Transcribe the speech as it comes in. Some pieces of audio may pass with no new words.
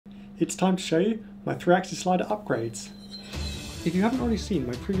it's time to show you my 3-axis slider upgrades. If you haven't already seen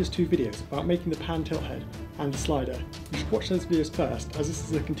my previous 2 videos about making the pan tilt head and the slider, you should watch those videos first, as this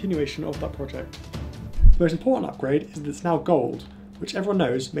is a continuation of that project. The most important upgrade is that it's now gold, which everyone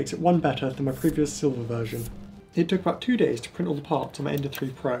knows makes it one better than my previous silver version. It took about 2 days to print all the parts on my Ender 3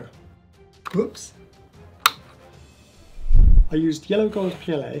 Pro. Whoops! I used yellow gold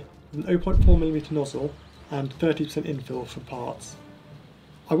PLA with an 0.4mm nozzle and 30% infill for parts.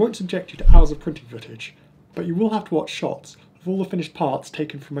 I won't subject you to hours of printing footage, but you will have to watch shots of all the finished parts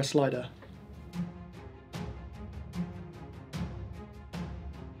taken from my slider.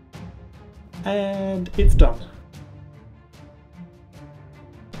 And it's done.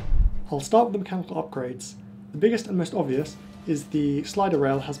 I'll start with the mechanical upgrades. The biggest and most obvious is the slider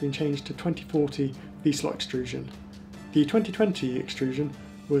rail has been changed to 2040 V-slot extrusion. The 2020 extrusion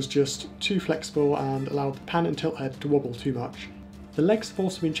was just too flexible and allowed the pan and tilt head to wobble too much. The legs have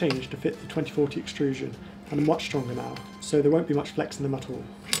also been changed to fit the 2040 extrusion and are much stronger now, so there won't be much flex in them at all.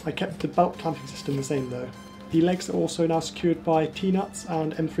 I kept the belt clamping system the same though. The legs are also now secured by T-nuts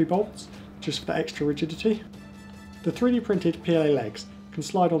and M3 bolts, just for that extra rigidity. The 3D printed PLA legs can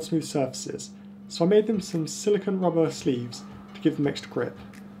slide on smooth surfaces, so I made them some silicone rubber sleeves to give them extra grip.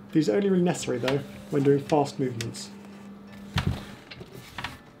 These are only really necessary though when doing fast movements.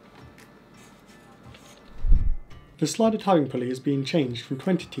 The slider timing pulley has been changed from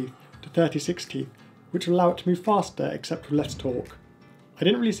 20 teeth to 36 teeth, which will allow it to move faster except with less torque. I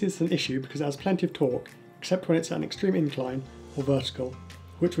didn't really see this as an issue because it has plenty of torque, except when it's at an extreme incline or vertical,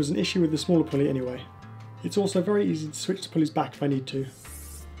 which was an issue with the smaller pulley anyway. It's also very easy to switch the pulleys back if I need to.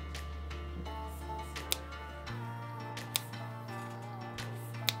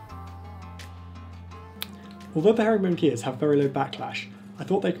 Although the herringbone gears have very low backlash, I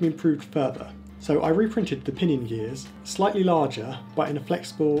thought they could be improved further. So I reprinted the pinion gears, slightly larger but in a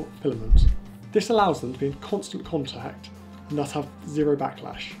flexible filament. This allows them to be in constant contact and thus have zero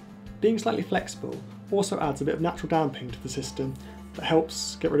backlash. Being slightly flexible also adds a bit of natural damping to the system that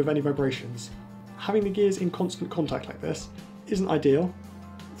helps get rid of any vibrations. Having the gears in constant contact like this isn't ideal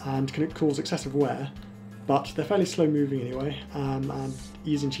and can cause excessive wear, but they're fairly slow moving anyway and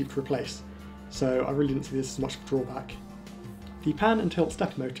easy and cheap to replace, so I really didn't see this as much of a drawback. The pan and tilt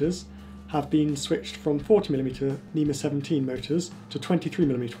stepper motors have been switched from 40mm NEMA 17 motors to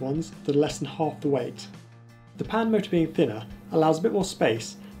 23mm ones that are less than half the weight. The pan motor being thinner allows a bit more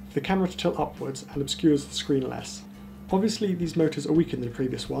space for the camera to tilt upwards and obscures the screen less. Obviously these motors are weaker than the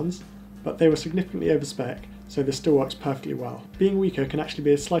previous ones, but they were significantly over spec, so this still works perfectly well. Being weaker can actually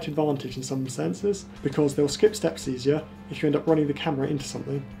be a slight advantage in some senses, because they'll skip steps easier if you end up running the camera into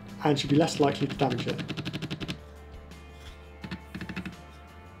something, and should be less likely to damage it.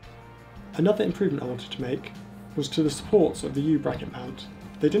 Another improvement I wanted to make was to the supports of the U-bracket mount.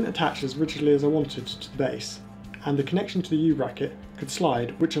 They didn't attach as rigidly as I wanted to the base, and the connection to the U-bracket could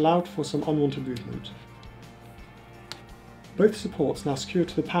slide, which allowed for some unwanted movement. Both supports now secure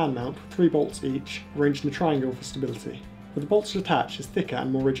to the pan mount with 3 bolts each, arranged in a triangle for stability. Where the bolts attached is thicker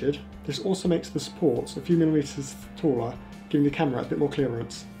and more rigid, this also makes the supports a few millimetres taller, giving the camera a bit more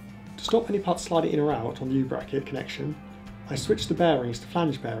clearance. To stop any parts sliding in or out on the U-bracket connection, I switched the bearings to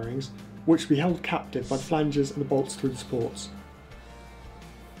flange bearings, which will be held captive by the flanges and the bolts through the supports.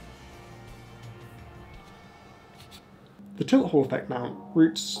 The tilt Hall effect mount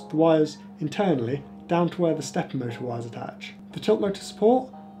routes the wires internally down to where the stepper motor wires attach. The tilt motor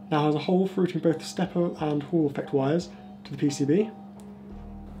support now has a hole for routing both the stepper and Hall effect wires to the PCB.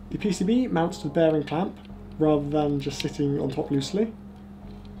 The PCB mounts to the bearing clamp rather than just sitting on top loosely.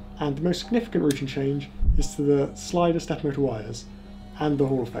 And the most significant routing change is to the slider stepper motor wires and the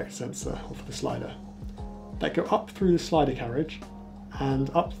Hall effect sensor for the slider, that go up through the slider carriage and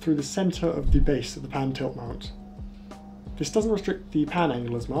up through the centre of the base of the pan tilt mount. This doesn't restrict the pan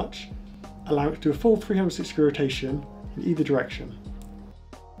angle as much, allowing it to do a full 360 rotation in either direction.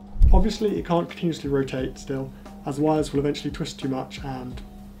 Obviously it can't continuously rotate still, as the wires will eventually twist too much and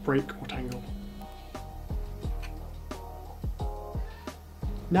break or tangle.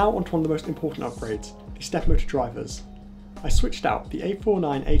 Now onto one of the most important upgrades, the stepper motor drivers. I switched out the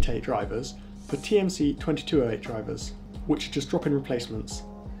A4988 drivers for TMC 2208 drivers, which are just drop-in replacements.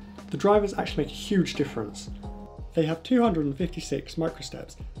 The drivers actually make a huge difference. They have 256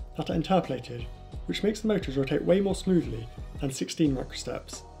 microsteps that are interpolated, which makes the motors rotate way more smoothly than 16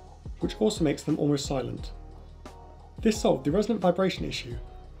 microsteps, which also makes them almost silent. This solved the resonant vibration issue,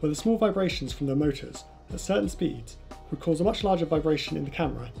 where the small vibrations from the motors at certain speeds would cause a much larger vibration in the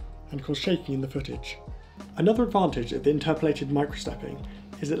camera and cause shaking in the footage. Another advantage of the interpolated microstepping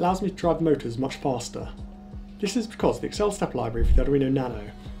is it allows me to drive the motors much faster. This is because the Excel step library for the Arduino Nano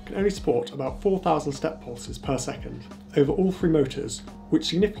can only support about 4,000 step pulses per second over all 3 motors, which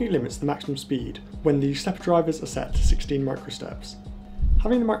significantly limits the maximum speed when the stepper drivers are set to 16 microsteps.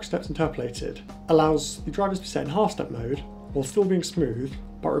 Having the microsteps interpolated allows the drivers to be set in half-step mode while still being smooth,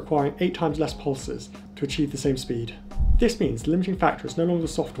 but requiring 8 times less pulses to achieve the same speed. This means the limiting factor is no longer the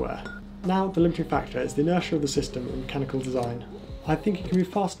software. Now the limiting factor is the inertia of the system and mechanical design. I think it can move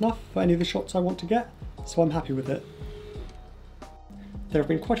fast enough for any of the shots I want to get, so I'm happy with it. There have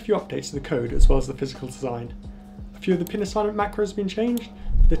been quite a few updates to the code as well as the physical design. A few of the pin assignment macros have been changed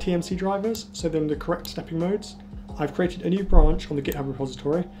for the TMC drivers, so they're in the correct stepping modes. I've created a new branch on the GitHub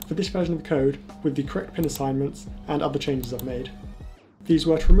repository for this version of the code with the correct pin assignments and other changes I've made. These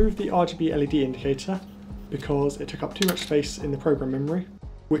were to remove the RGB LED indicator because it took up too much space in the program memory,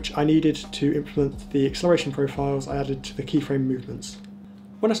 which I needed to implement the acceleration profiles I added to the keyframe movements.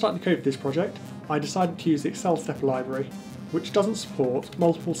 When I started the code for this project, I decided to use the Excel stepper library, which doesn't support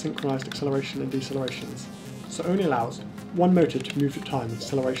multiple synchronized acceleration and decelerations, so only allows one motor to move at a time with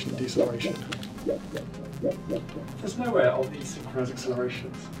acceleration and deceleration. There's nowhere on these synchronized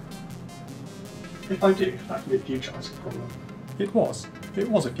accelerations. If I do, that could be a future Isaac problem. It was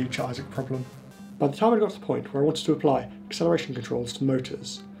a future Isaac problem. By the time I got to the point where I wanted to apply acceleration controls to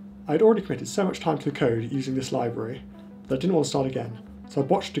motors, I had already committed so much time to the code using this library that I didn't want to start again, so I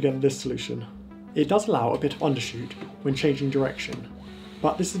botched together this solution. It does allow a bit of undershoot when changing direction,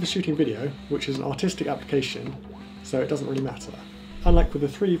 but this is the shooting video, which is an artistic application, so it doesn't really matter. Unlike with a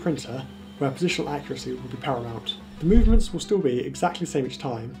 3D printer, where positional accuracy will be paramount. The movements will still be exactly the same each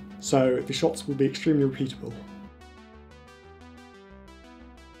time, so the shots will be extremely repeatable.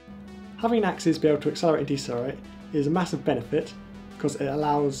 Having an axis be able to accelerate and decelerate is a massive benefit because it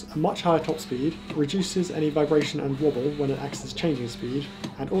allows a much higher top speed, reduces any vibration and wobble when an axis is changing speed,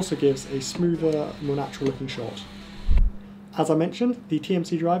 and also gives a smoother, more natural looking shot. As I mentioned, the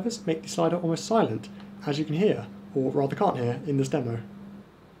TMC drivers make the slider almost silent, as you can hear, or rather can't hear, in this demo.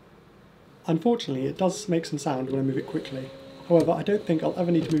 Unfortunately, it does make some sound when I move it quickly. However, I don't think I'll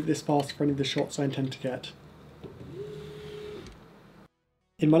ever need to move this fast for any of the shots I intend to get.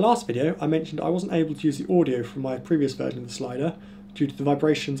 In my last video, I mentioned I wasn't able to use the audio from my previous version of the slider due to the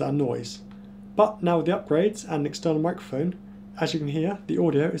vibrations and noise. But now with the upgrades and an external microphone, as you can hear, the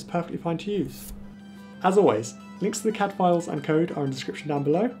audio is perfectly fine to use. As always, links to the CAD files and code are in the description down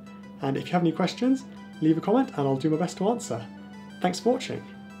below, and if you have any questions, leave a comment and I'll do my best to answer. Thanks for watching,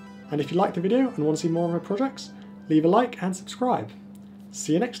 and if you liked the video and want to see more of my projects, leave a like and subscribe.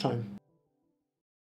 See you next time.